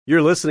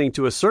You're listening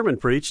to a sermon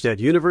preached at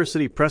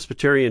University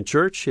Presbyterian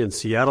Church in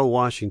Seattle,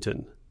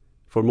 Washington.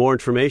 For more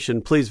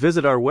information, please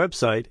visit our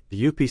website,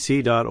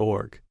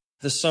 upc.org.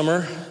 This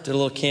summer, did a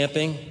little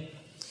camping.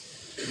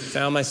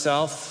 Found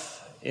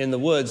myself in the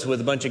woods with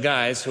a bunch of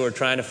guys who were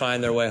trying to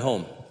find their way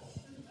home.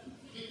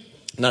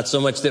 Not so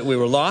much that we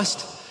were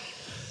lost.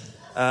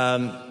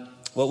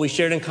 What we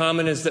shared in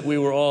common is that we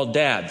were all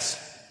dads.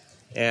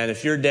 And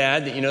if you're a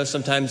dad, you know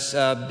sometimes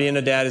being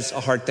a dad is a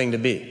hard thing to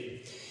be.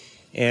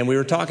 And we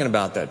were talking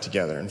about that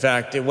together. In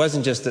fact, it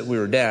wasn't just that we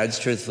were dads,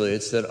 truthfully.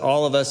 It's that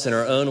all of us in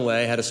our own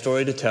way had a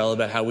story to tell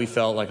about how we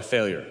felt like a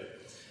failure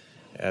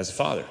as a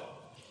father.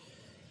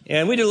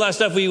 And we did a lot of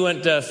stuff. We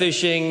went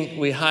fishing,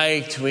 we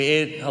hiked, we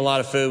ate a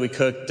lot of food, we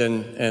cooked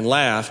and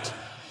laughed.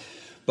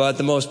 But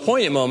the most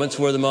poignant moments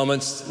were the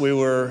moments we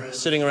were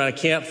sitting around a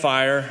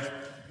campfire,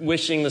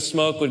 wishing the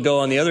smoke would go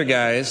on the other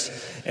guys,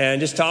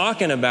 and just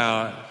talking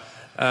about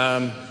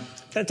kind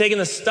of taking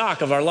the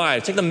stock of our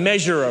lives, taking the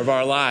measure of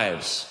our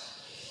lives.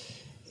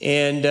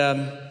 And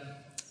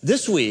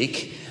this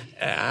week,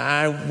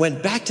 I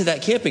went back to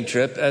that camping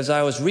trip as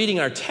I was reading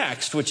our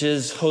text, which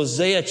is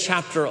Hosea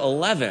chapter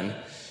 11,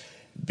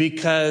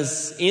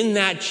 because in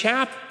that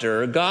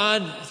chapter,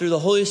 God, through the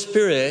Holy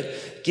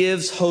Spirit,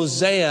 gives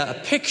Hosea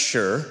a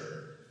picture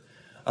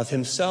of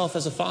himself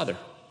as a father.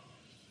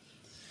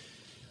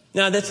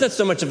 Now, that's not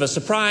so much of a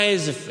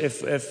surprise.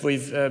 If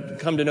we've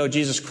come to know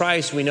Jesus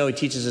Christ, we know he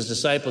teaches his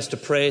disciples to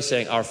pray,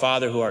 saying, "Our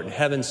Father who art in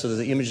heaven," so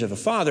the image of a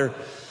father.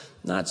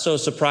 Not so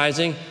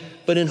surprising.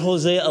 But in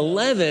Hosea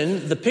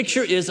 11, the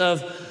picture is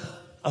of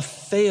a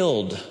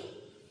failed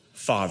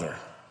father.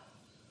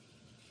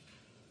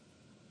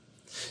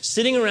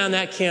 Sitting around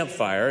that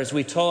campfire as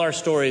we tell our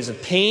stories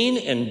of pain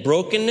and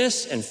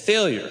brokenness and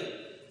failure,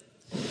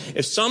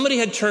 if somebody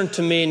had turned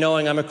to me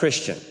knowing I'm a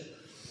Christian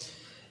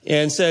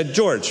and said,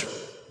 "George,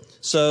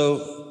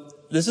 so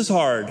this is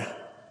hard,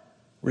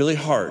 really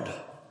hard.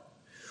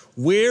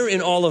 Where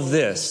in all of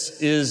this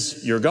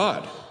is your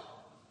God?"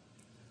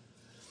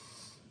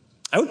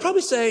 I would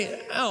probably say,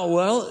 "Oh,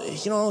 well,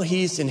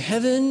 he's in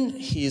heaven.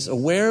 He's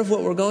aware of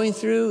what we're going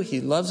through.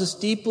 He loves us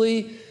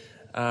deeply.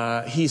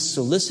 He's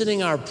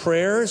soliciting our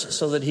prayers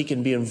so that he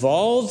can be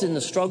involved in the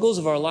struggles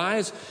of our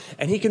lives,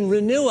 and he can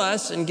renew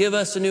us and give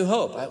us a new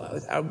hope."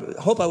 I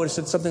hope I would have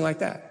said something like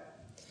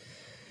that.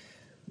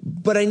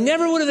 But I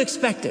never would have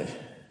expected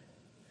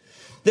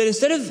that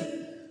instead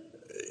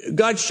of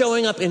God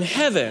showing up in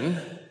heaven,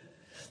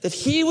 that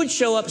he would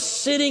show up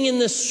sitting in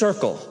this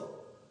circle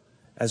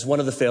as one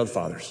of the failed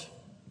fathers.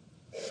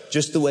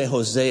 Just the way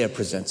Hosea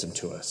presents him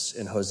to us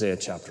in Hosea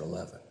chapter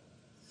 11.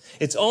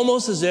 It's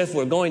almost as if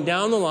we're going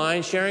down the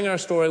line, sharing our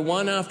story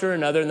one after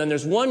another, and then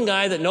there's one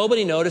guy that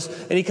nobody noticed,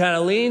 and he kind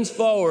of leans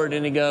forward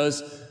and he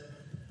goes,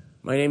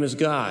 "My name is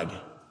God.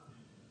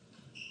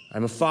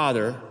 I'm a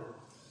father,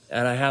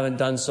 and I haven't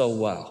done so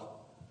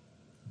well."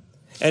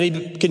 And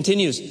he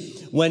continues,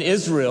 "When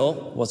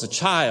Israel was a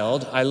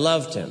child, I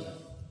loved him.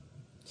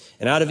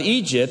 And out of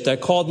Egypt, I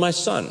called my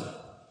son.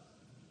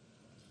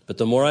 But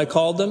the more I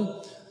called them,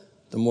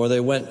 the more they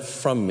went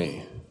from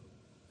me.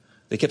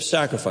 They kept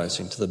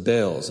sacrificing to the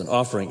Baals and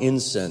offering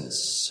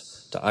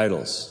incense to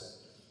idols.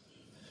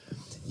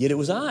 Yet it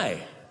was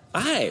I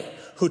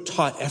who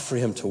taught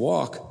Ephraim to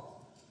walk.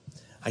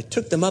 I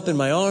took them up in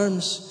my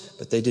arms,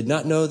 but they did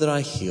not know that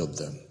I healed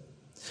them.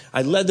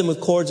 I led them with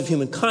cords of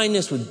human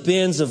kindness, with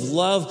bands of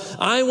love.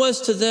 I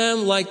was to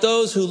them like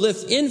those who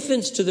lift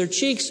infants to their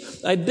cheeks.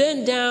 I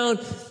bent down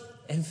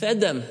and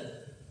fed them.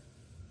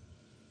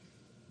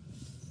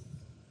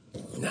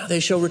 Now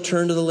they shall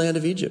return to the land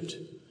of Egypt,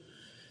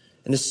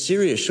 and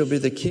Assyria shall be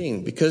the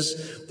king,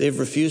 because they've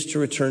refused to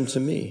return to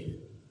me.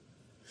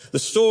 The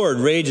sword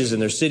rages in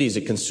their cities.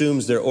 It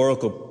consumes their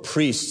oracle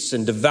priests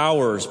and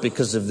devours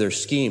because of their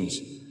schemes.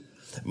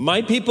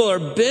 My people are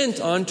bent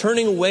on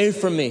turning away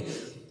from me.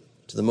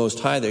 To the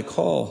Most High they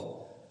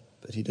call,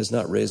 but he does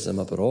not raise them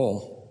up at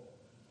all.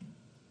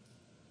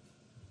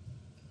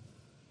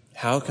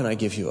 How can I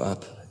give you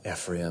up,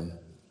 Ephraim?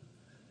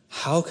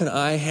 How can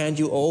I hand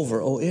you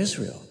over, O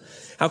Israel?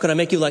 How can I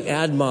make you like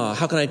Admah?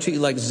 How can I treat you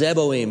like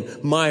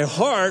Zeboim? My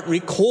heart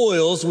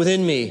recoils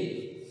within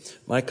me.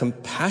 My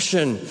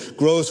compassion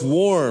grows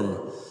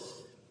warm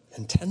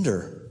and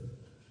tender.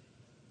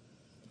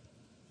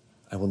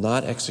 I will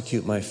not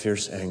execute my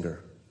fierce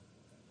anger.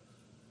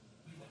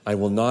 I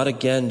will not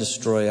again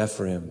destroy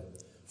Ephraim,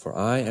 for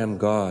I am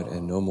God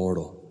and no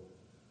mortal,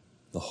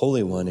 the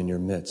Holy One in your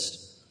midst,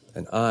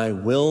 and I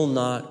will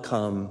not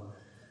come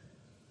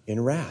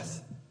in wrath.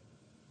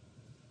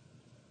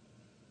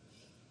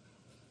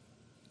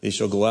 They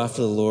shall go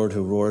after the Lord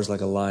who roars like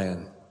a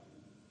lion.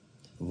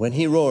 When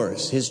he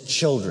roars, his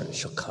children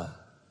shall come,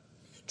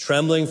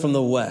 trembling from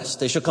the west.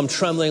 They shall come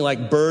trembling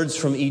like birds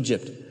from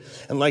Egypt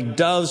and like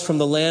doves from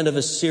the land of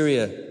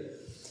Assyria.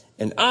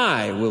 And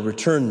I will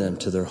return them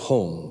to their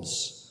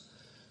homes,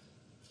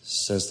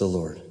 says the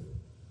Lord.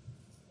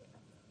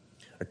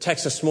 Our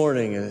text this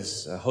morning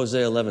is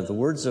Hosea 11, the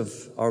words of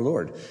our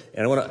Lord.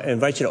 And I want to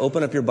invite you to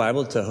open up your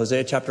Bible to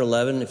Hosea chapter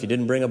 11. If you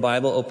didn't bring a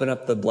Bible, open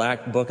up the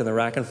black book in the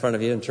rack in front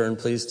of you and turn,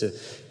 please, to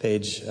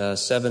page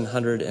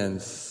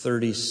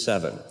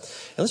 737. And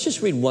let's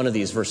just read one of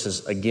these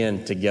verses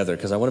again together,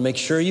 because I want to make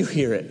sure you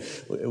hear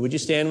it. Would you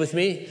stand with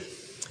me?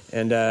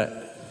 And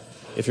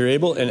if you're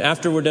able, and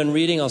after we're done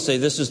reading, I'll say,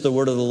 "This is the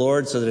word of the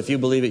Lord," so that if you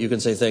believe it, you can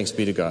say, "Thanks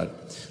be to God."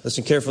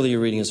 Listen carefully, you're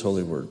reading His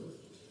holy word.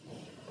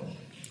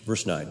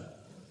 Verse 9.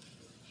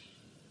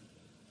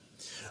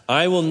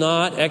 I will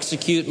not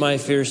execute my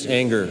fierce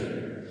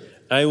anger.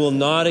 I will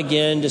not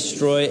again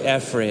destroy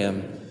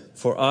Ephraim,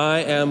 for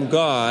I am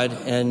God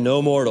and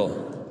no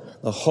mortal,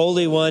 the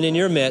Holy One in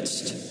your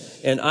midst,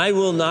 and I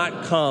will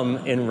not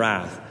come in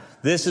wrath.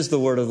 This is the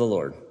word of the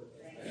Lord.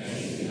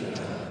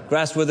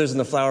 Grass withers and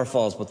the flower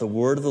falls, but the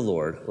word of the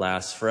Lord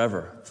lasts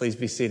forever. Please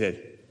be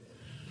seated.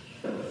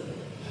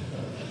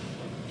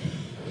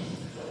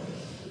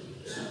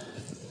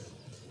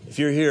 If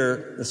you're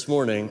here this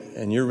morning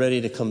and you're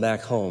ready to come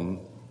back home,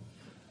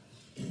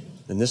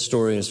 then this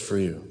story is for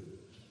you.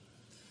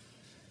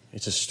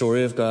 It's a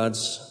story of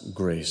God's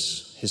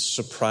grace, His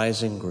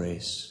surprising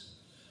grace.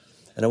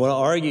 And I want to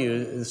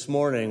argue this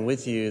morning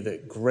with you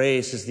that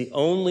grace is the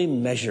only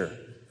measure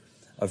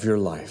of your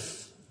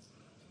life.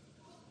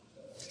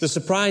 The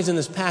surprise in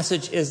this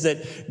passage is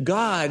that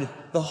God,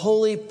 the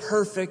holy,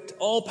 perfect,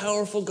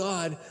 all-powerful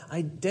God,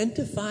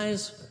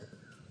 identifies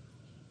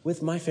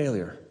with my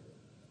failure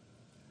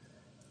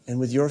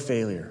and with your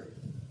failure.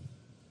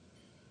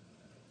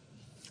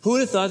 Who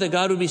would have thought that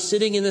God would be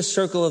sitting in this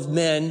circle of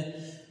men,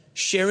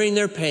 sharing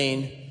their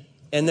pain,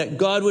 and that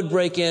God would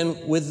break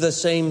in with the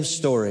same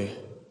story?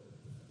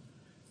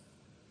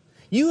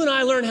 You and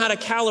I learn how to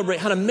calibrate,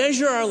 how to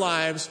measure our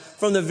lives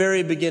from the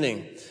very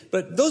beginning.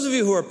 But those of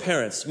you who are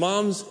parents,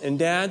 moms and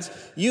dads,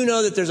 you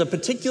know that there's a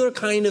particular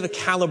kind of a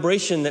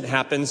calibration that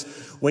happens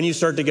when you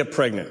start to get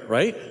pregnant,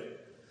 right?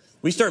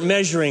 We start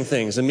measuring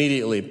things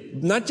immediately,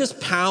 not just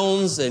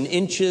pounds and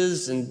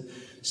inches and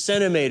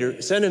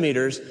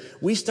centimeters.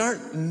 We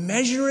start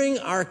measuring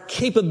our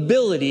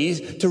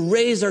capabilities to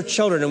raise our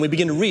children, and we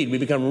begin to read. We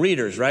become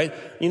readers, right?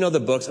 You know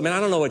the books. I mean, I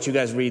don't know what you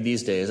guys read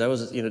these days. I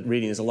was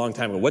reading this a long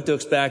time ago. What to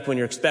expect when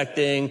you're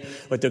expecting,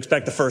 what to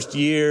expect the first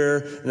year,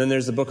 and then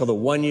there's the book of the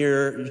 1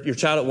 year, your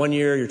child at 1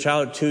 year, your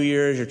child at 2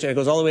 years, it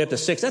goes all the way up to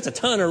 6. That's a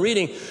ton of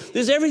reading.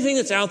 There's everything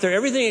that's out there,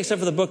 everything except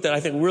for the book that I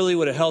think really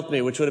would have helped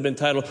me, which would have been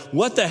titled,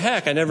 "What the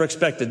Heck? I Never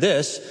Expected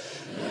This."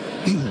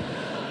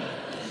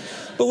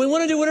 But we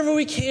want to do whatever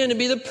we can to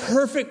be the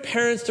perfect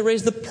parents to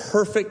raise the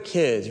perfect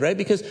kids, right?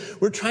 Because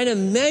we're trying to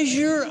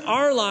measure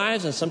our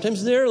lives, and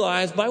sometimes their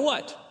lives, by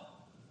what?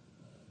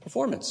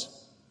 Performance.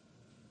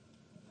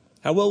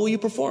 How well will you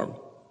perform?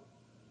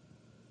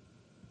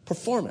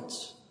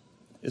 Performance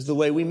is the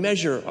way we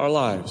measure our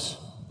lives.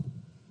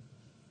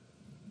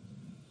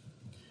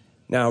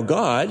 Now,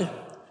 God,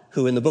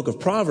 who in the book of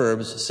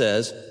Proverbs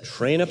says,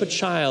 train up a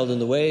child in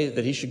the way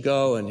that he should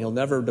go and he'll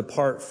never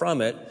depart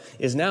from it,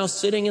 is now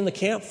sitting in the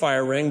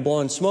campfire ring,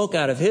 blowing smoke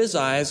out of his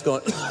eyes,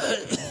 going,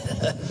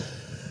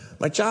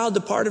 my child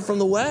departed from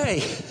the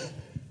way.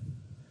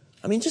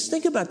 I mean, just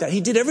think about that.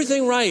 He did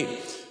everything right.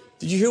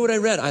 Did you hear what I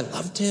read? I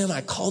loved him.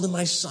 I called him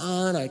my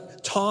son. I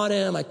taught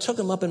him. I took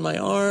him up in my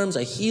arms.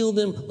 I healed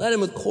him, led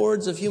him with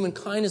cords of human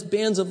kindness,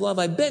 bands of love.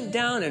 I bent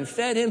down and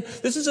fed him.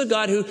 This is a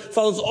God who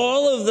follows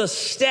all of the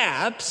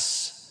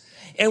steps.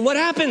 And what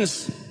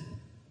happens?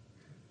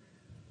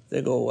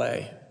 They go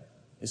away.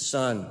 His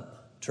son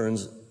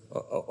turns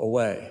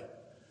away.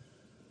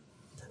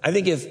 I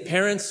think if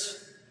parents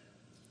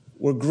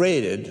were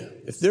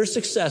graded, if their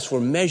success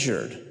were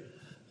measured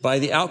by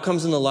the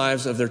outcomes in the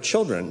lives of their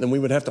children, then we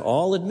would have to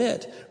all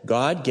admit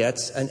God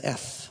gets an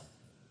F.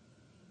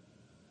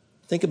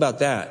 Think about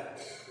that,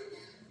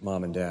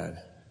 mom and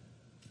dad.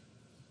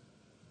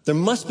 There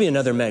must be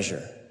another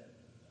measure.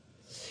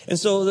 And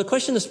so the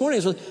question this morning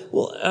is,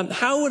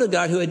 how would a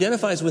God who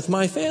identifies with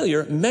my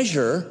failure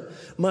measure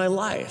my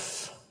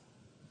life,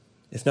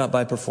 if not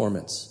by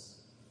performance?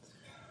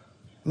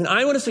 I mean,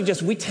 I want to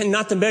suggest we tend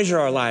not to measure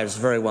our lives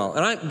very well.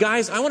 And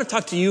guys, I want to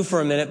talk to you for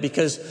a minute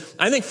because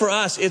I think for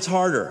us, it's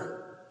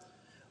harder.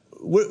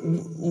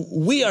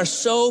 We are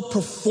so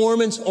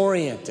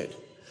performance-oriented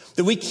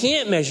that we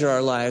can't measure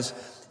our lives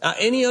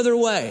any other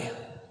way.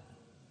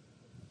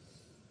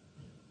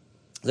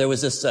 There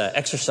was this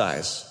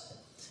exercise.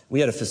 We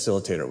had a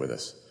facilitator with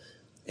us.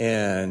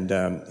 And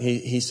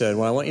he said,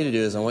 what I want you to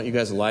do is I want you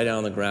guys to lie down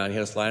on the ground. He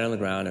had us lie down on the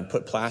ground and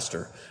put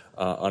plaster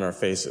on our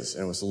faces.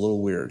 And it was a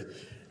little weird.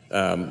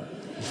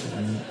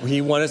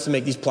 He wanted us to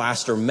make these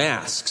plaster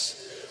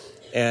masks.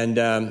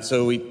 And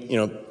so we,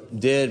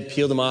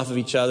 peeled them off of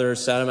each other,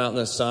 sat them out in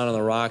the sun on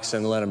the rocks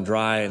and let them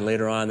dry. And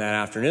later on that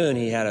afternoon,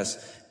 he had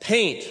us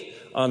paint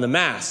on the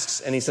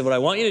masks. And he said, what I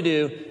want you to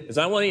do is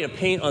I want you to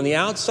paint on the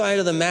outside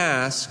of the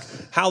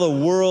mask how the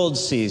world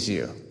sees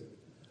you.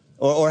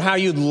 Or how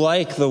you'd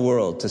like the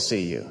world to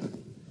see you.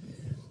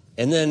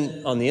 And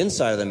then on the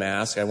inside of the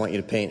mask, I want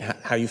you to paint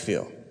how you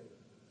feel.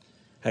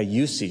 How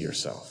you see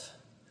yourself.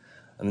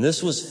 I mean,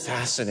 this was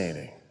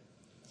fascinating.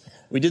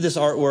 we did this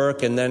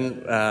artwork, and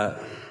then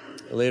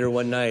later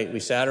one night, we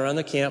sat around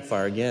the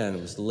campfire again.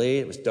 It was late,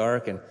 it was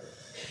dark, and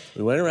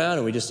we went around,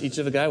 and each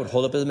of a guy would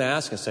hold up his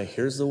mask and say,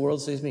 here's the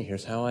world sees me,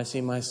 here's how I see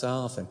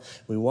myself. And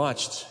we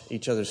watched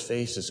each other's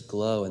faces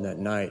glow in that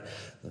night,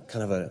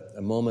 kind of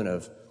a moment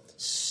of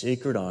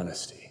sacred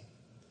honesty.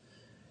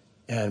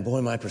 And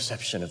boy, my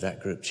perception of that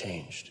group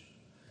changed.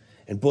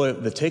 And boy,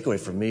 the takeaway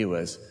for me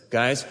was,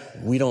 guys,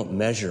 we don't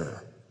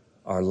measure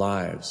our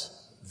lives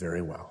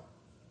very well.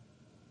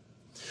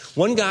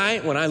 One guy,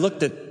 when I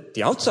looked at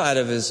the outside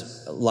of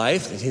his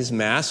life, his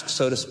mask,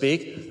 so to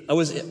speak, I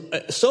was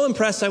so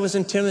impressed I was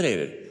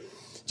intimidated.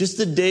 Just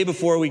the day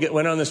before we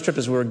went on this trip,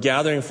 as we were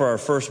gathering for our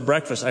first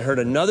breakfast, I heard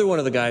another one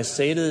of the guys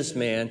say to this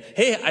man,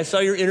 hey, I saw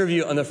your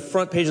interview on the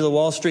front page of the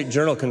Wall Street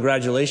Journal.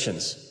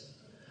 Congratulations.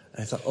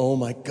 And I thought, oh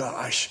my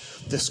gosh,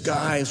 this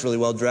guy is really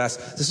well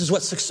dressed. This is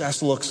what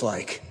success looks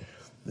like.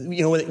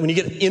 You know, when you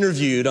get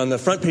interviewed on the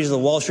front page of the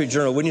Wall Street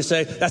Journal, wouldn't you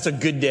say, that's a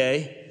good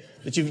day?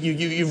 That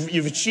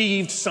you've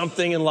achieved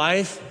something in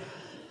life?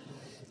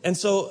 And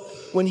so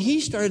when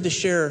he started to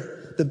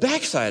share the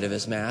backside of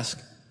his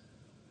mask,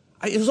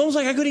 it was almost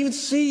like I couldn't even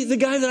see the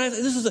guy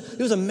that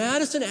he was a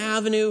Madison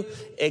Avenue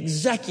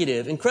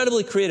executive,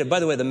 incredibly creative. By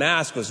the way, the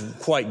mask was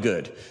quite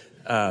good.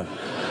 And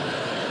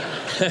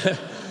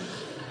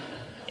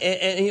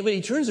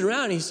he turns it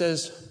around and he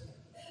says,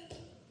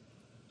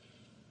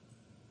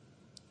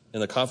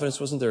 and the confidence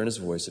wasn't there in his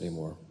voice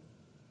anymore,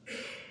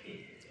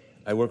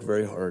 I work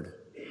very hard,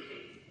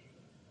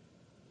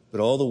 but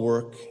all the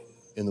work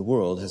in the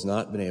world has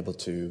not been able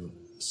to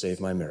save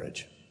my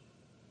marriage.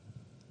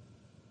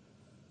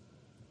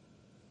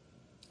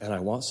 And I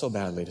want so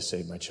badly to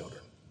save my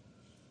children.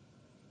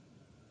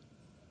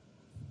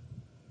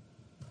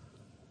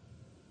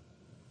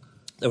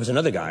 There was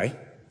another guy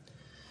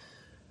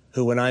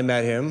who, when I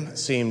met him,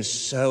 seemed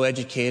so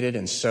educated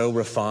and so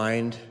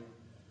refined.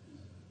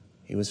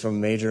 He was from a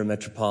major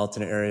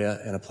metropolitan area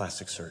and a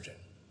plastic surgeon.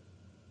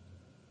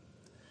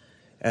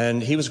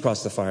 And he was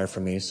across the fire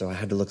from me, so I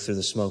had to look through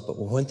the smoke. But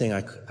one thing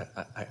I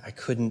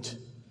couldn't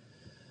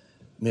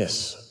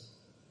miss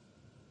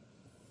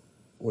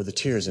were the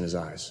tears in his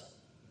eyes.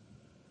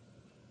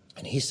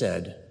 And he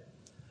said,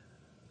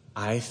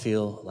 I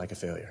feel like a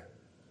failure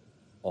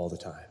all the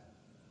time.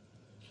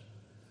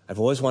 I've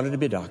always wanted to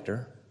be a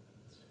doctor,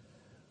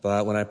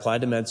 but when I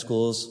applied to med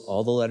schools,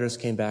 all the letters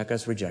came back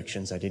as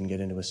rejections. I didn't get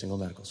into a single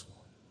medical school.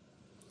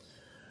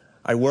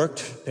 I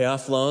worked, pay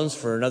off loans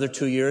for another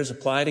 2 years,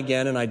 applied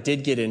again, and I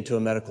did get into a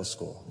medical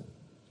school.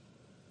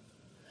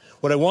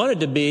 What I wanted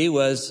to be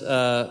was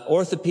an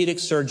orthopedic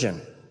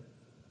surgeon.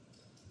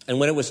 And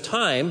when it was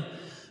time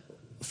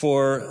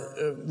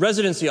for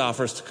residency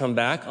offers to come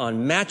back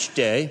on match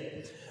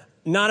day,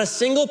 not a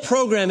single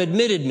program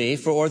admitted me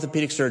for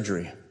orthopedic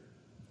surgery.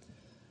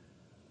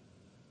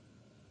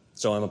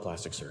 So I'm a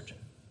plastic surgeon.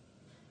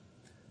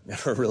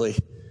 Never really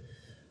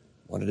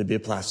wanted to be a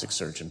plastic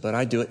surgeon, but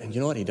I do it. And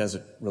you know what? He does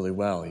it really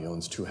well. He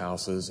owns 2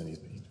 houses, and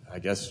I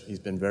guess he's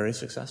been very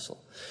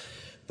successful.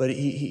 But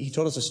he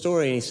told us a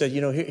story, and he said, you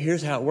know,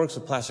 here's how it works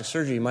with plastic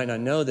surgery. You might not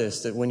know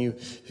this, that when you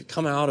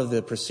come out of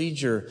the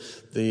procedure,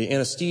 the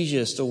anesthesia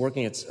is still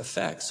working its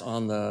effects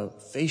on the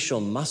facial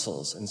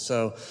muscles. And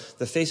so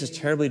the face is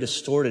terribly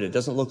distorted. It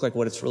doesn't look like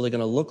what it's really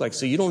going to look like.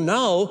 So you don't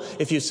know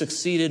if you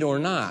succeeded or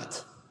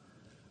not.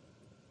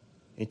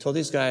 He told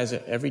these guys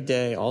that every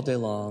day, all day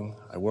long,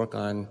 I work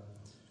on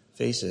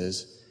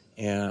faces,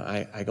 and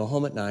I go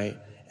home at night,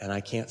 and I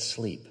can't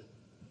sleep.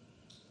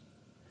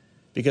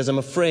 Because I'm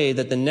afraid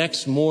that the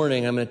next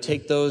morning I'm going to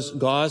take those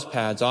gauze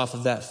pads off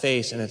of that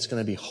face, and it's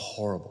going to be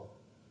horrible.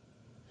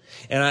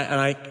 And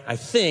I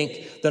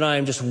think that I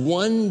am just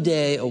one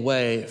day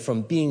away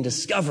from being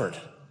discovered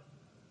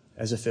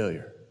as a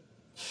failure.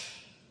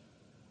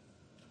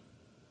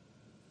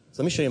 So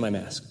let me show you my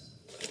mask.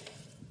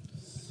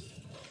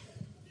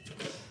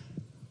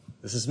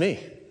 This is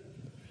me.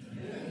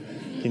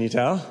 Can you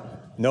tell?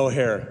 No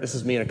hair. This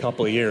is me in a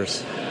couple of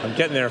years. I'm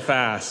getting there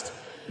fast.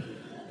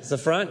 It's the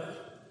front.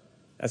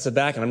 That's the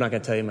back, and I'm not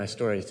going to tell you my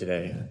story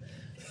today.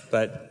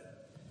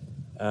 But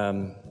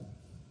I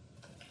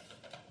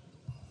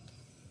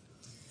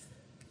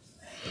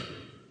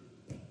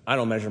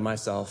don't measure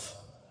myself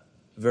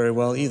very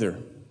well either,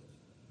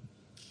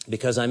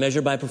 because I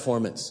measure by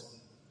performance.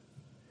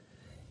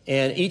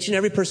 And each and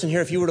every person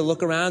here, if you were to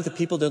look around, the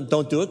people that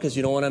don't do it because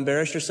you don't want to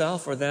embarrass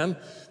yourself or them,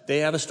 they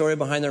have a story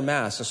behind their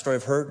mask, a story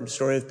of hurt and a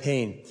story of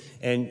pain.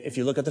 And if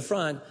you look at the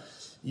front,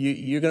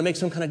 you're going to make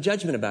some kind of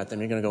judgment about them.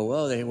 You're going to go,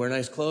 whoa, they wear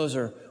nice clothes,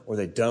 or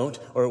they don't.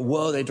 Or,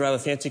 whoa, they drive a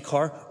fancy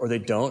car, or they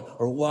don't.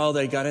 Or, whoa,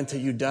 they got into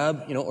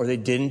UW, or they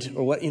didn't,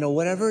 or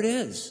whatever it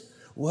is.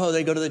 Whoa,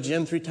 they go to the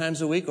gym 3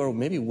 times a week, or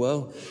maybe,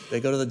 whoa, they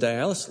go to the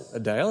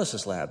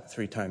dialysis lab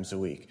 3 times a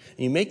week. And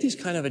you make these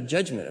kind of a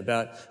judgment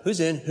about who's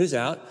in, who's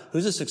out,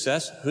 who's a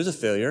success, who's a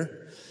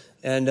failure.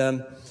 And,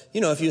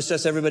 if you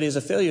assess everybody as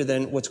a failure,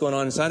 then what's going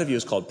on inside of you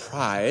is called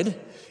pride.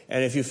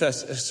 And if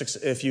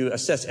you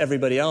assess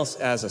everybody else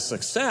as a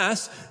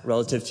success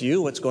relative to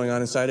you, what's going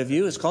on inside of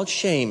you is called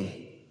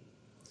shame.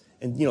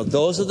 And,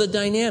 those are the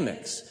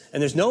dynamics.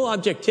 And there's no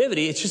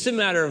objectivity. It's just a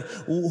matter of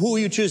who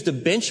you choose to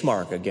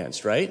benchmark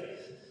against, right?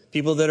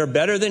 People that are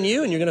better than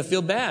you, and you're going to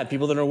feel bad.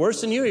 People that are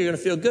worse than you, you're going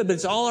to feel good. But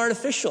it's all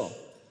artificial.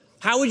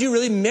 How would you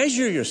really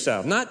measure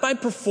yourself? Not by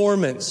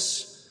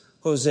performance,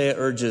 Hosea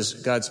urges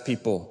God's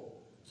people.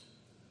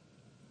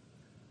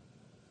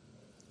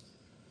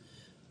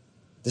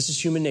 This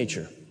is human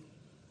nature.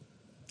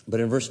 But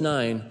in verse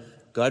 9,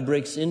 God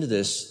breaks into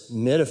this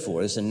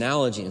metaphor, this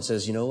analogy, and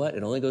says, you know what?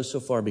 It only goes so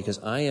far because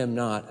I am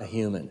not a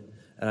human.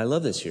 And I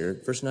love this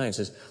here. Verse 9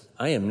 says,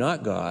 I am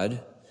not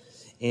God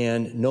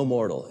and no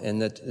mortal.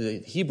 And that the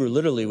Hebrew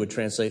literally would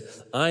translate,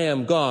 I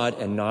am God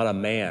and not a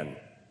man.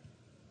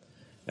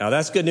 Now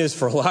that's good news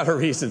for a lot of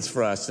reasons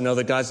for us to know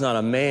that God's not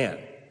a man.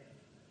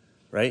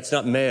 Right? It's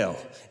not male.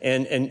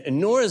 And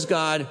nor is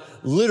God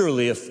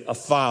literally a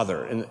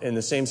father in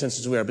the same sense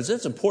as we are. But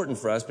that's important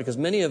for us because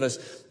many of us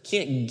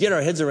can't get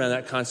our heads around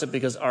that concept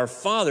because our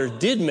father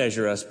did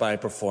measure us by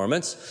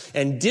performance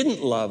and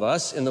didn't love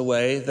us in the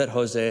way that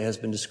Hosea has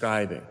been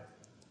describing.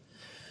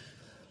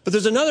 But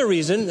there's another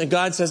reason that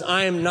God says,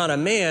 I am not a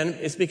man.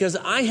 It's because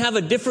I have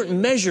a different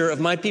measure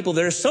of my people.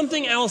 There's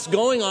something else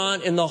going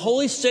on in the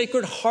holy,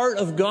 sacred heart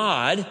of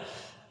God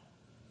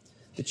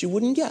that you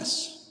wouldn't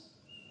guess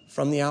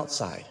from the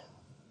outside.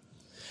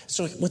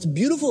 So what's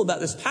beautiful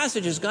about this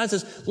passage is God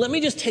says, let me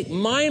just take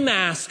my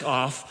mask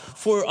off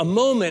for a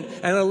moment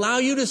and allow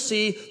you to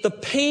see the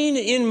pain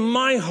in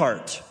my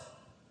heart.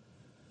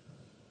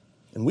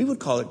 And we would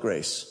call it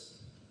grace.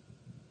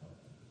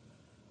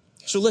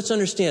 So let's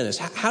understand this.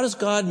 How does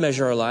God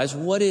measure our lives?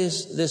 What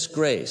is this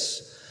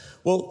grace?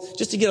 Well,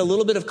 just to get a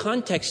little bit of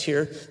context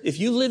here, if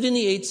you lived in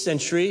the 8th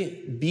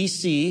century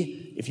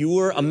BC, if you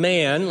were a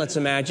man, let's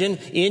imagine,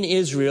 in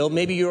Israel,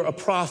 maybe you're a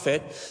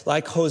prophet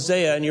like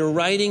Hosea and you're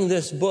writing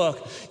this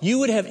book, you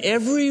would have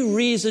every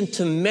reason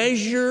to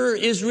measure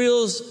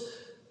Israel's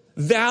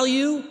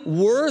value,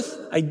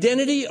 worth,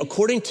 identity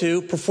according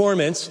to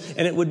performance,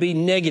 and it would be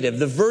negative.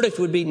 The verdict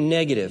would be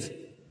negative.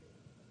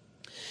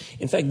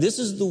 In fact, this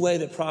is the way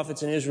that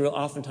prophets in Israel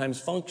oftentimes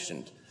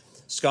functioned.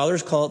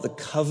 Scholars call it the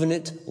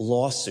covenant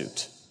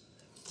lawsuit.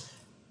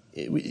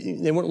 They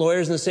weren't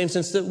lawyers in the same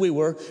sense that we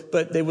were,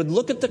 but they would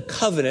look at the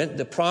covenant,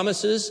 the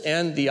promises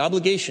and the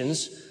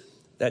obligations,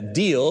 that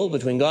deal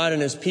between God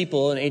and his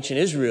people in ancient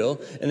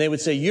Israel, and they would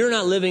say, you're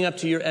not living up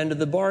to your end of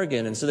the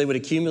bargain. And so they would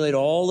accumulate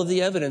all of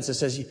the evidence that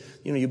says,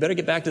 you better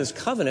get back to this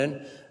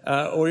covenant,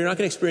 or you're not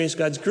going to experience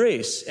God's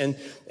grace. And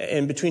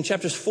between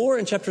chapters 4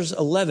 and chapters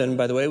 11,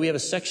 by the way, we have a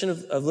section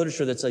of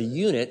literature that's a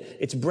unit.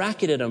 It's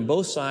bracketed on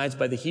both sides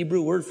by the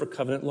Hebrew word for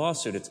covenant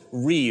lawsuit. It's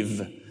riv,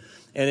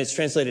 and it's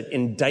translated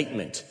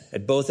indictment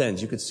at both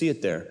ends. You could see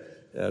it there,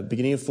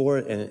 beginning of 4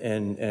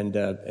 and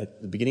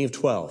at the beginning of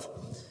 12.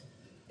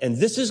 And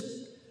this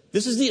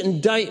is the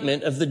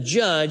indictment of the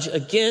judge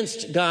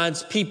against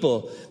God's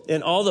people.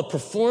 And all the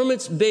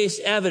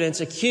performance-based evidence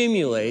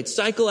accumulates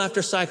cycle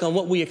after cycle. And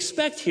what we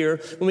expect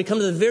here, when we come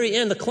to the very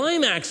end, the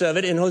climax of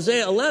it in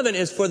Hosea 11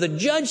 is for the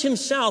judge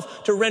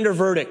himself to render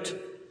verdict.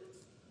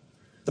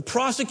 The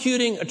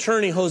prosecuting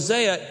attorney,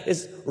 Hosea,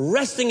 is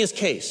resting his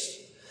case.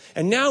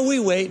 And now we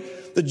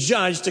wait the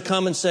judge to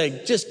come and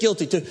say, just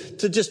guilty,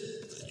 to just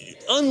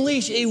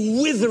unleash a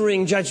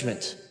withering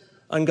judgment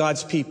on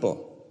God's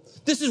people.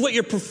 This is what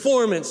your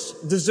performance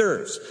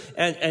deserves.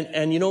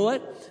 And you know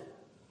what?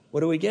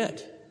 What do we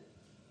get?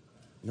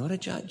 Not a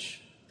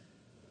judge.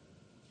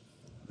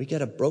 We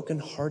get a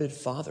broken-hearted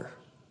father.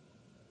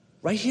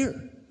 Right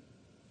here.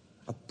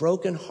 A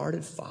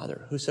broken-hearted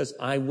father who says,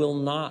 I will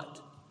not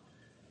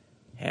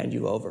hand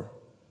you over.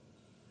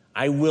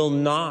 I will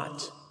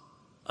not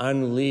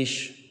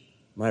unleash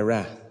my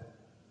wrath.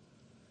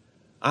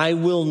 I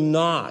will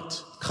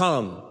not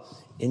come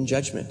in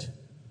judgment.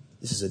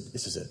 This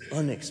is an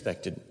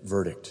unexpected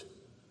verdict.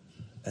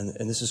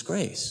 And this is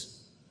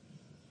grace.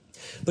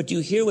 But do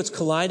you hear what's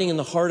colliding in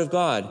the heart of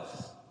God?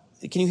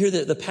 Can you hear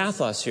the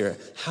pathos here?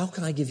 How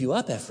can I give you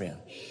up, Ephraim?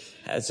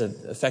 That's an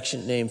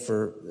affectionate name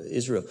for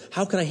Israel.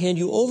 How can I hand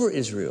you over,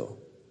 Israel?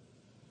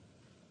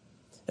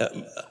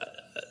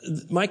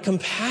 My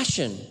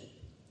compassion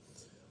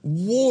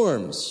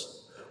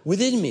warms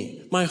within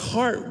me. My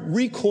heart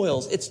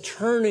recoils. It's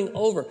turning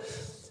over.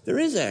 There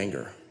is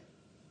anger.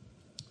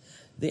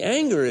 The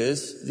anger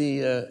is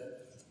the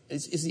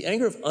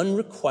anger of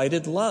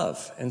unrequited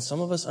love, and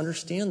some of us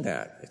understand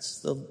that.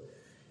 It's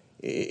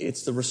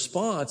the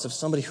response of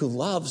somebody who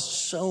loves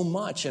so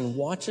much and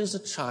watches a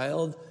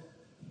child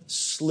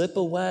slip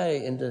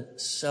away into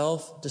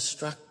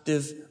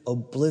self-destructive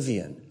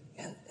oblivion.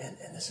 And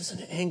this is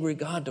an angry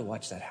God to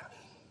watch that happen.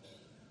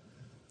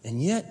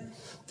 And yet,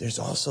 there's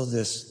also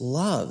this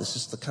love. This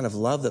is the kind of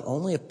love that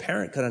only a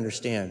parent could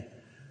understand.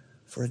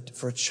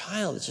 For a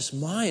child, it's just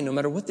mine. No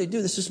matter what they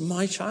do, this is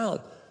my child.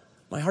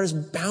 My heart is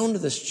bound to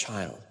this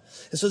child.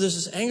 And so there's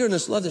this anger and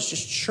this love that's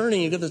just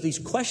churning. You get these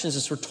questions,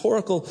 this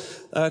rhetorical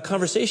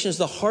conversation. Is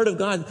the heart of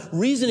God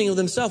reasoning with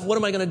himself. What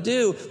am I going to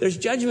do? There's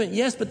judgment,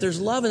 yes, but there's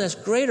love, and that's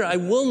greater. I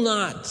will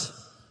not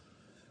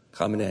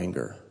come in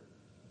anger.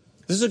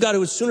 This is a God who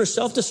would sooner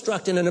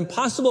self-destruct in an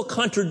impossible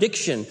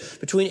contradiction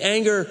between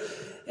anger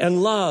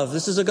and love.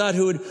 This is a God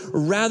who would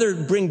rather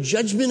bring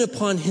judgment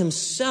upon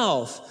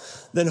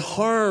himself than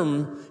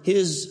harm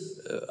his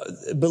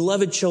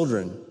beloved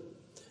children.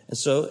 And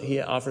so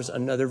he offers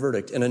another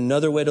verdict and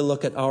another way to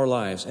look at our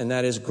lives, and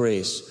that is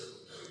grace.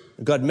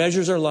 God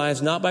measures our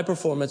lives not by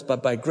performance,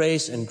 but by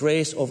grace, and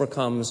grace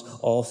overcomes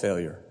all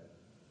failure.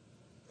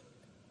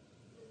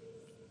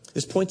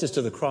 This points us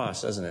to the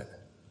cross, doesn't it?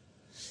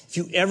 If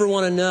you ever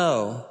want to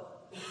know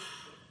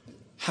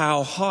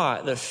how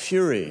hot the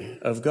fury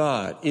of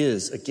God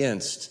is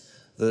against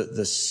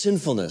the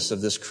sinfulness of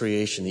this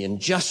creation, the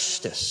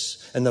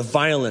injustice and the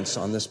violence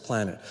on this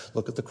planet,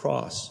 look at the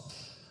cross.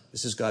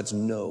 This is God's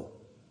no.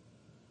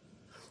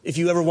 If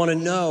you ever want to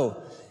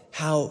know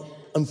how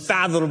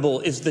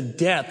unfathomable is the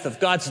depth of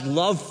God's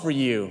love for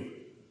you,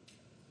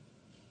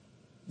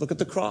 look at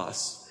the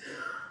cross.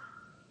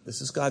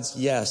 This is God's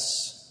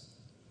yes.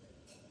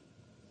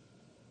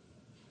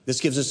 This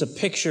gives us a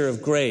picture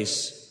of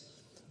grace,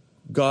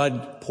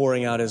 God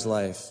pouring out his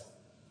life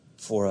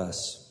for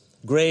us.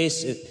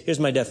 Grace, here's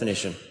my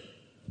definition.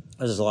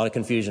 There's a lot of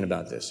confusion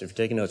about this. If you're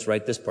taking notes,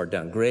 write this part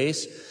down.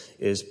 Grace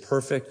is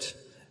perfect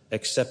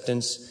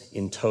acceptance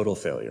in total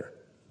failure.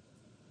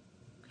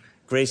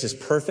 Grace is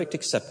perfect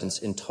acceptance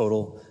in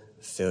total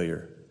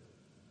failure.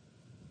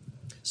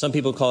 Some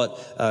people call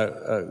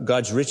it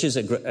God's riches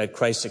at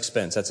Christ's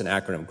expense. That's an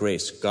acronym,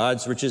 GRACE.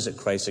 God's riches at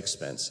Christ's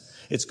expense.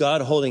 It's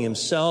God holding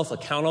himself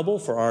accountable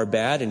for our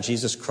bad in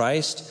Jesus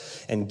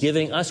Christ and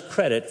giving us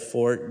credit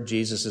for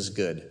Jesus'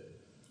 good.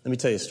 Let me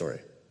tell you a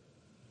story.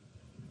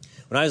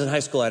 When I was in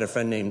high school, I had a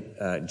friend named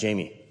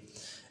Jamie,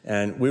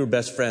 and we were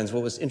best friends.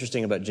 What was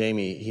interesting about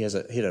Jamie, he had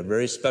a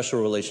very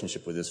special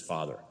relationship with his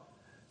father.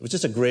 It was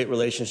just a great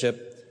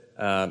relationship.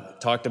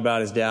 Talked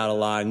about his dad a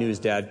lot. I knew his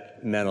dad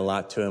meant a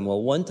lot to him.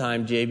 Well, one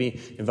time, Jamie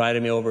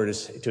invited me over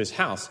to his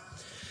house.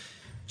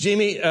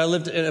 Jamie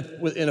lived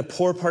in a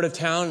poor part of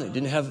town. He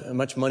didn't have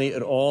much money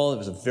at all. It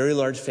was a very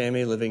large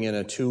family living in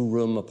a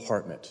 2-room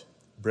apartment,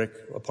 brick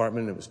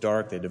apartment. It was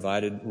dark. They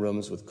divided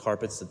rooms with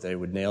carpets that they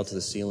would nail to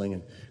the ceiling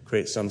and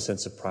create some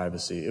sense of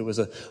privacy. It was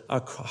a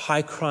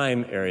high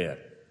crime area,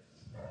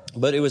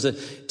 but it was a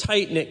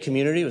tight-knit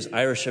community. It was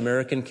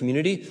Irish-American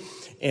community.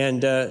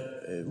 And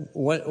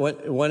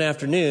one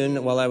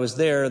afternoon, while I was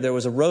there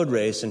was a road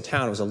race in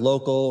town. It was a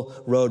local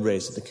road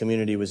race that the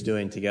community was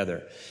doing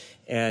together.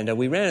 And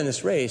we ran in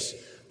this race.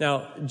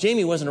 Now,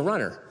 Jamie wasn't a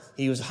runner.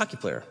 He was a hockey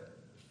player.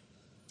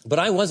 But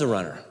I was a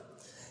runner.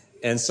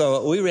 And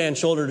so we ran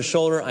shoulder to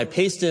shoulder. I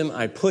paced him.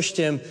 I pushed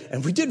him.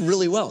 And we did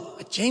really well.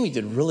 Jamie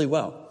did really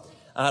well.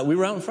 We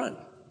were out in front.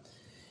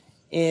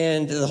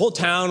 And the whole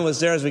town was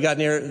there as we got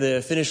near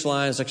the finish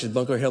line. It's actually the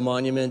Bunker Hill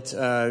Monument.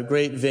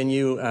 Great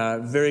venue,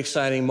 very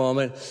exciting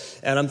moment.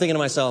 And I'm thinking to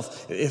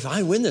myself, if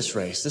I win this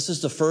race, this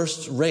is the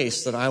first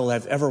race that I will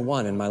have ever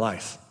won in my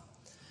life.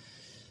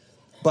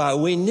 But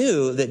we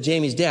knew that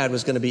Jamie's dad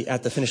was going to be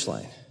at the finish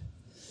line.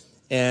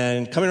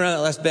 And coming around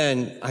that last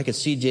bend, I could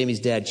see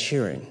Jamie's dad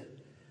cheering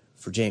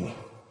for Jamie.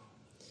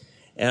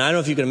 And I don't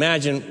know if you can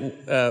imagine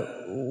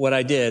what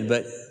I did,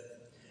 but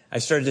I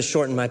started to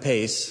shorten my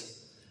pace.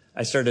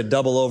 I started to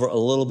double over a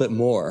little bit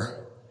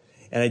more,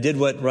 and I did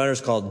what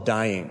runners call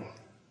dying.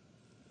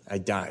 I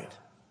died.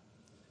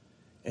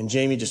 And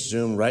Jamie just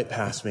zoomed right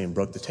past me and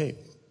broke the tape.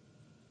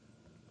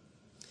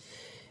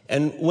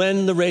 And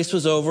when the race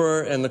was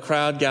over and the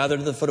crowd gathered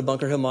at the foot of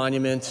Bunker Hill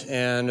Monument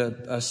and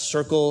a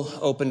circle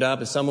opened up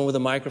and someone with a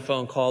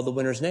microphone called the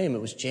winner's name, it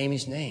was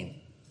Jamie's name.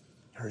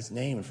 I heard his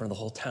name in front of the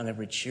whole town.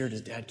 Everybody cheered.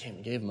 His dad came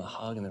and gave him a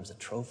hug, and there was a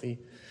trophy.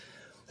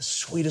 The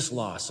sweetest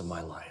loss of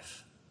my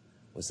life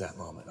was that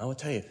moment. I will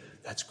tell you,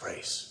 that's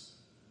grace.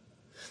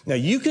 Now,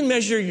 you can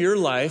measure your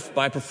life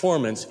by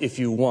performance if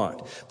you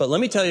want. But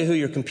let me tell you who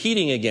you're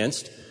competing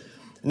against.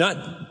 Not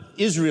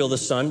Israel the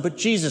son, but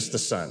Jesus the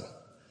son.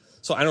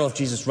 So I don't know if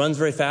Jesus runs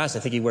very fast.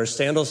 I think he wears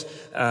sandals.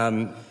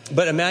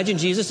 But imagine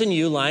Jesus and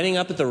you lining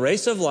up at the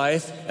race of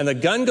life, and the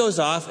gun goes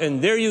off,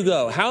 and there you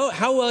go. How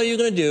well are you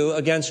going to do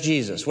against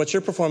Jesus? What's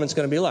your performance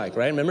going to be like,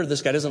 right? Remember,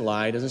 this guy doesn't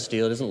lie, doesn't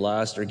steal, doesn't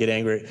lust, or get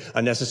angry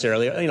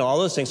unnecessarily. All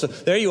those things. So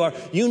there you are.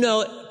 You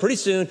know, pretty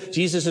soon,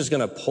 Jesus is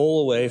going to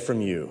pull away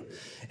from you.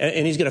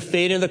 And he's going to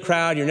fade into the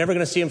crowd. You're never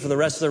going to see him for the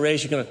rest of the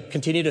race. You're going to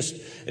continue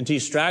until you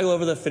straggle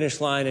over the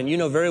finish line. And you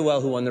know very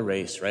well who won the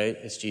race, right?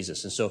 It's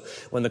Jesus. And so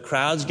when the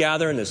crowds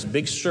gather in this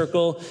big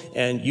circle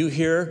and you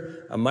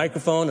hear a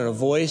microphone and a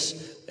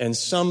voice and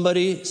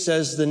somebody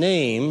says the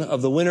name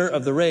of the winner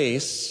of the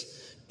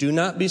race, do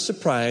not be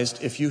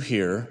surprised if you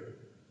hear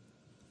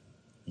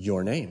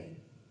your name.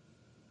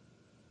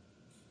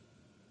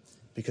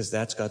 Because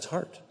that's God's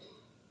heart.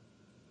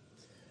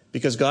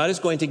 Because God is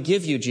going to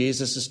give you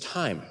Jesus'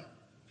 time.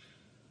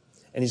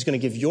 And he's going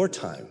to give your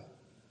time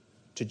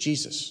to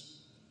Jesus.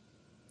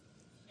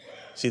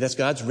 See, that's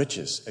God's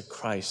riches at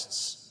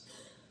Christ's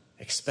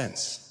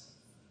expense.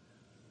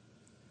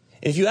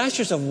 And if you ask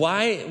yourself,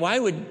 why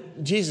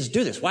would Jesus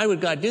do this? Why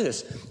would God do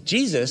this?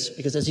 Jesus,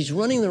 because as he's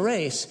running the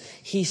race,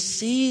 he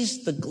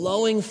sees the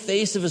glowing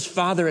face of his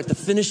Father at the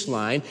finish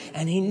line,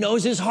 and he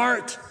knows his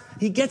heart.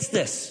 He gets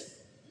this.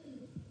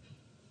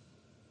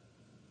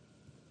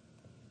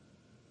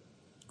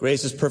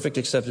 Grace is perfect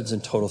acceptance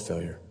and total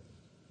failure.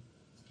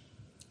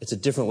 It's a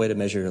different way to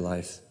measure your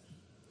life.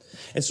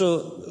 And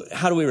so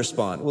how do we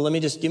respond? Well, let me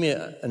just give me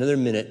another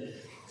minute.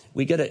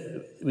 We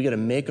gotta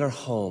make our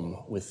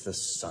home with the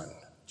Son.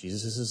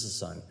 Jesus is the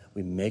Son.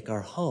 We make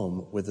our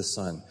home with the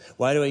Son.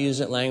 Why do I use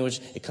that language?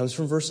 It comes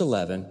from verse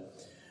 11,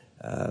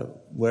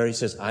 where he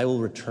says, I will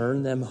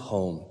return them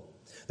home.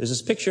 There's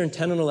this picture in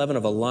 10 and 11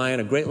 of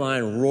a great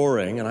lion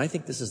roaring, and I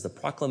think this is the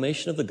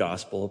proclamation of the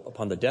gospel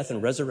upon the death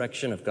and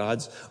resurrection of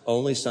God's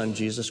only Son,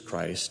 Jesus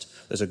Christ.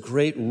 There's a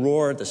great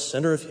roar at the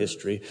center of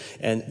history,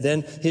 and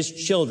then his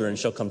children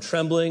shall come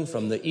trembling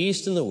from the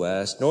east and the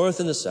west, north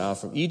and the south,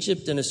 from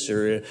Egypt and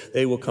Assyria.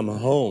 They will come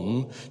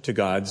home to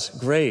God's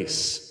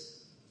grace.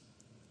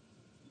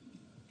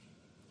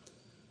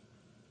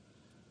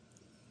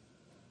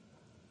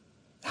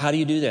 How do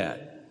you do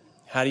that?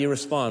 How do you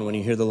respond when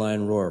you hear the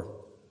lion roar?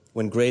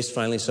 When grace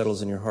finally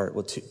settles in your heart?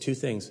 Well, two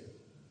things.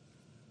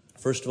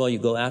 First of all, you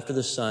go after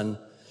the Son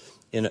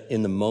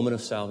in the moment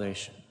of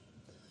salvation.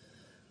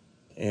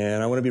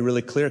 And I want to be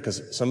really clear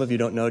because some of you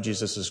don't know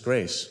Jesus'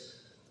 grace.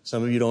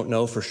 Some of you don't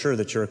know for sure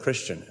that you're a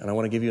Christian. And I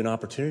want to give you an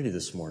opportunity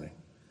this morning.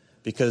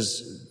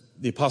 Because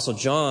the Apostle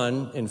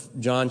John, in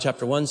John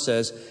chapter 1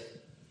 says,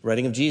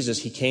 writing of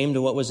Jesus, he came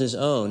to what was his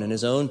own, and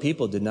his own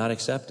people did not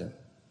accept him.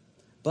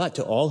 But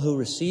to all who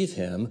receive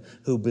him,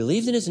 who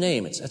believed in his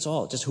name, that's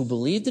all, just who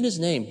believed in his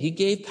name, he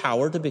gave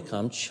power to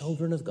become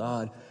children of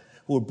God,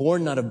 who were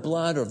born not of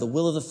blood or of the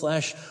will of the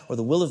flesh or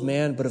the will of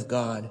man, but of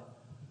God.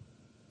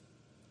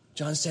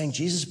 John's saying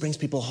Jesus brings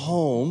people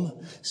home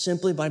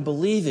simply by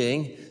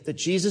believing that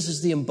Jesus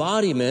is the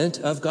embodiment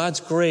of God's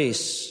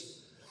grace.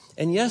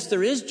 And yes,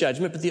 there is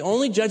judgment, but the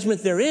only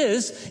judgment there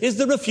is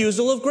the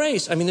refusal of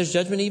grace. I mean, there's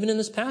judgment even in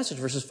this passage,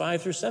 verses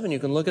 5 through 7. You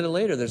can look at it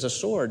later. There's a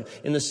sword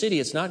in the city.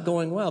 It's not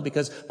going well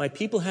because my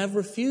people have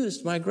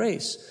refused my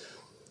grace.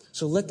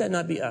 So let that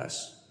not be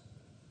us.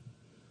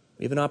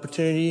 We have an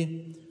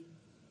opportunity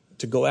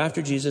to go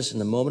after Jesus in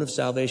the moment of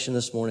salvation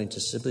this morning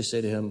to simply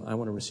say to him, I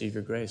want to receive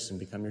your grace and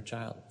become your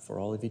child for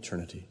all of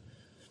eternity,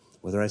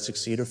 whether I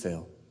succeed or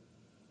fail.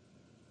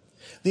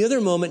 The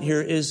other moment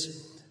here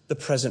is the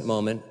present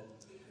moment.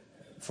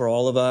 For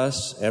all of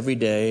us, every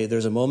day,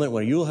 there's a moment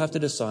where you will have to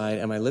decide,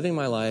 am I living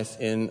my life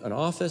in an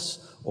office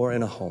or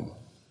in a home?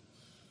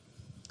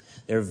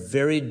 They're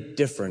very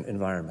different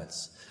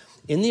environments.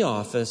 In the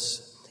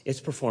office, it's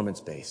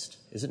performance-based,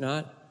 is it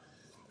not?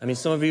 I mean,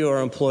 some of you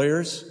are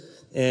employers,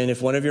 and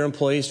if one of your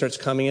employees starts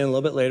coming in a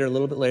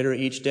little bit later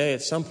each day,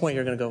 at some point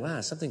you're going to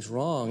go, something's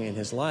wrong in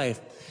his life,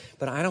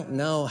 but I don't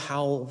know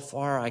how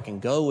far I can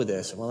go with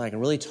this, whether I can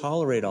really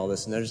tolerate all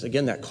this. And there's,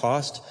 again, that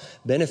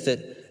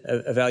cost-benefit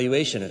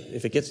evaluation.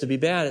 If it gets to be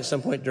bad at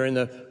some point during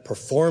the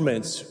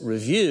performance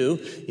review,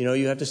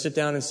 you have to sit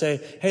down and say,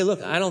 hey,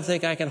 look, I don't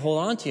think I can hold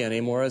on to you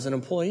anymore as an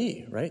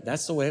employee, right?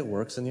 That's the way it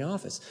works in the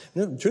office.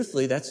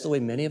 Truthfully, that's the way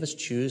many of us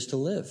choose to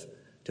live,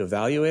 to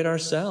evaluate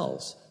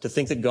ourselves, to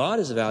think that God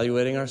is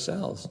evaluating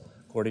ourselves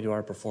according to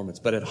our performance.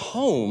 But at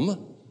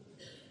home,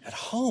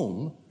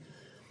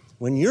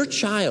 when your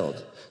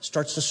child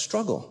starts to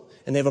struggle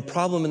and they have a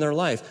problem in their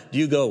life, do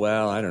you go,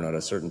 well, I don't know, at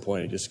a certain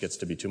point it just gets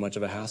to be too much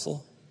of a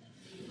hassle?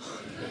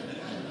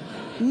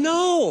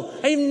 No,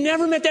 I've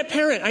never met that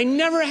parent. I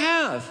never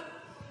have.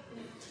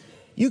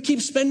 You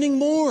keep spending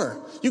more.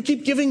 You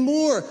keep giving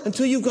more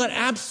until you've got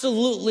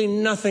absolutely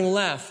nothing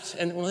left.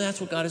 And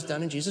that's what God has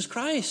done in Jesus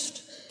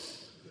Christ.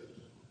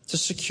 To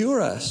secure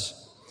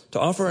us, to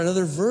offer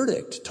another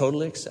verdict,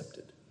 totally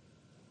accepted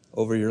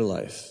over your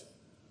life.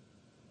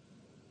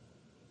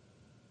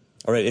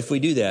 All right, if we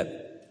do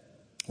that,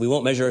 we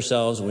won't measure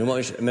ourselves, and we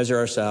won't measure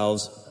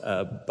ourselves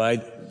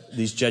by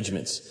these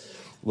judgments.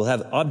 We'll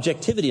have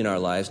objectivity in our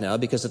lives now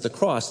because at the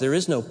cross there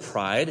is no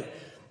pride.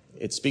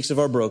 It speaks of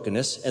our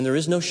brokenness, and there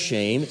is no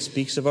shame. It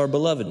speaks of our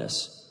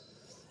belovedness.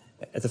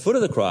 At the foot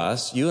of the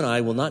cross, you and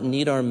I will not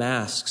need our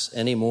masks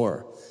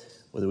anymore,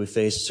 whether we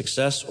face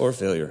success or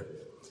failure.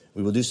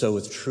 We will do so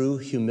with true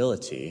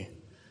humility,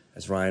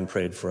 as Ryan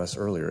prayed for us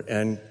earlier,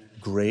 and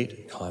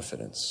great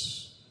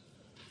confidence.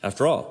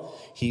 After all,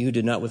 he who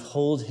did not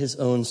withhold his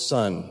own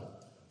Son,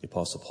 the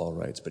Apostle Paul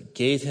writes, but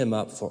gave him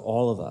up for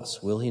all of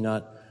us, will he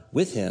not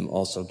with him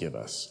also give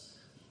us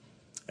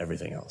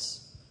everything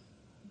else?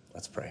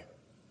 Let's pray.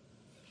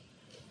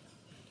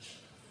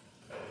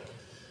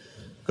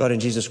 God, in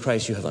Jesus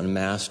Christ, you have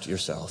unmasked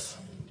yourself.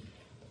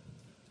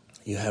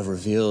 You have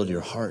revealed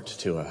your heart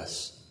to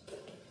us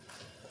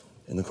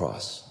in the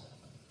cross.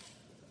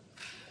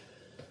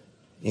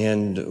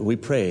 And we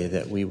pray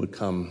that we would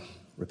come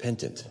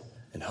repentant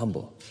and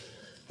humble,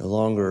 no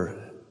longer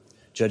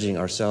judging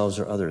ourselves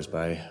or others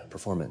by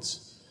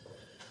performance,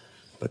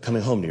 but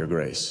coming home to your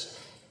grace.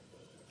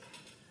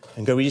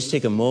 And God, we just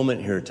take a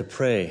moment here to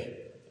pray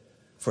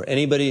for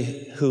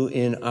anybody who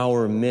in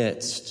our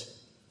midst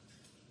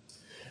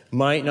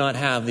might not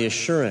have the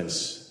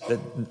assurance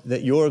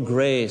that your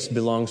grace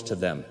belongs to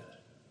them.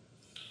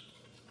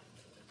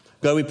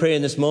 God, we pray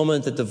in this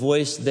moment that the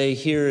voice they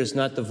hear is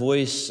not the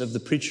voice of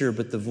the preacher,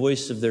 but the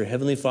voice of their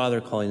Heavenly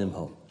Father calling them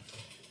home.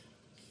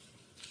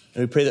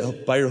 And we pray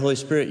that by your Holy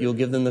Spirit, you'll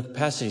give them the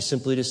capacity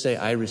simply to say,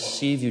 I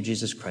receive you,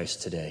 Jesus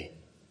Christ, today.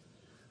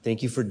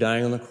 Thank you for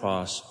dying on the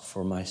cross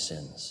for my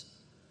sins.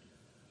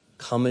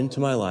 Come into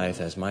my life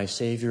as my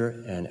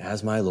Savior and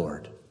as my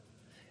Lord,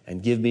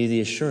 and give me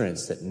the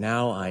assurance that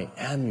now I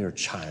am your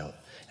child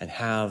and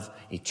have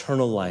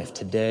eternal life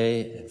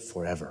today and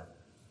forever.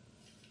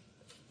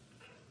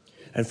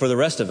 And for the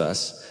rest of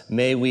us,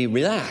 may we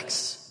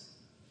relax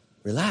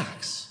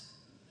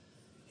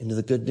into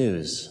the good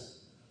news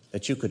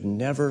that you could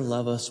never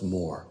love us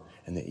more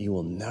and that you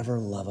will never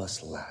love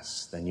us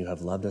less than you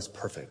have loved us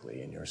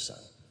perfectly in your Son,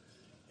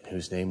 in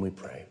whose name we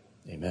pray.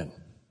 Amen.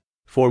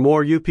 For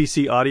more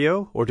UPC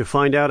audio or to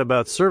find out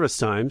about service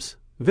times,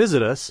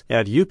 visit us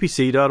at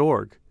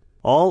upc.org.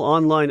 All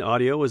online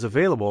audio is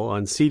available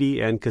on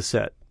CD and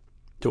cassette.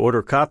 To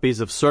order copies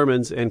of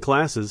sermons and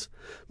classes,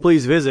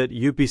 please visit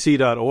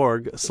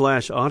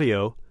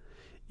upc.org/audio,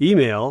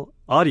 email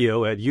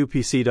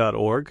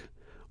audio@upc.org,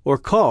 or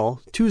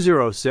call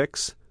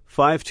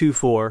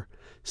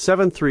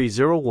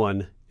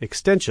 206-524-7301,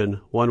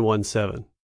 extension 117.